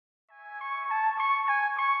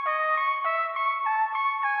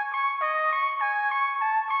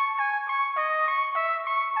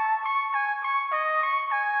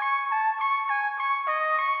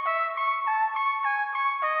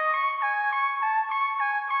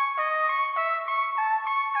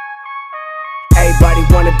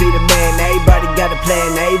wanna be the man, everybody got a plan.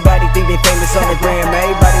 Everybody think they famous on the gram.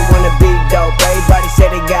 Everybody wanna be dope, everybody say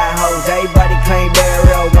they got hoes. Everybody claim they're a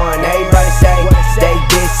real one. Everybody say they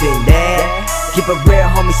this and that. Keep it real,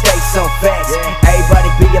 homie, stay some facts. Everybody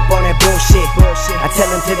be up on that bullshit. I tell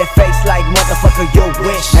them to their face like, motherfucker, you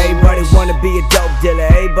wish. Everybody wanna be a dope dealer.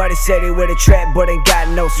 Everybody say they with a trap, but ain't got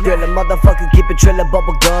no skrilla. Motherfucker, keep it triller,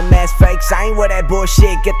 bubble gum ass fakes. I ain't with that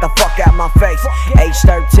bullshit, get the fuck out my face. Age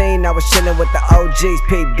 13, I was chillin' with the OGs,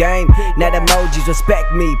 peep game. Now the emojis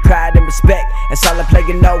respect me, pride and respect. That's all I play,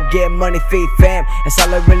 you know, get money, feed fam. That's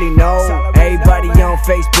all I really know. Everybody on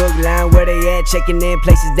Facebook line where they at, checking in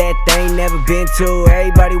places that they ain't never been to.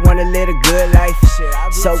 Everybody wanna live a good life.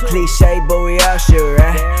 So cliche, but we all sure,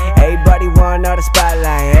 right? Everybody want all the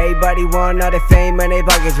spotlight. Everybody want all the fame and they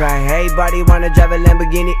pockets right. Everybody wanna drive a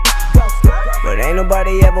Lamborghini, but ain't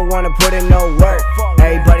nobody ever wanna put in no work.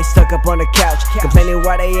 Everybody stuck up on the couch, complaining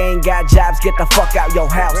why they ain't got jobs. Get the fuck out your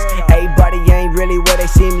house. Everybody ain't really what they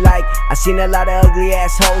seem like. I seen a lot of ugly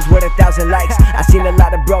assholes with 1,000 likes. I seen a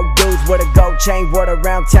lot of broke dudes with a gold chain, word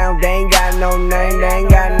around town. They ain't got no name, they ain't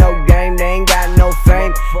got no game, they ain't got no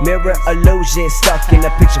fame. Mirror illusion stuck in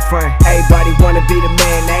a picture frame. Everybody wanna be the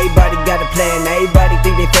man, everybody got a plan. Everybody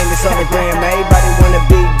think they famous on the gram. Everybody wanna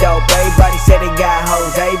be dope, everybody say they got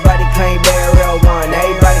hoes. Everybody claim they're a real one.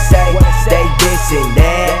 Everybody say they this and that.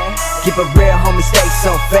 Keep it real, homie, stay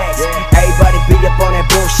some facts. Everybody be up on that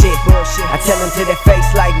bullshit. I tell them to their face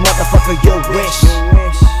like, motherfucker, you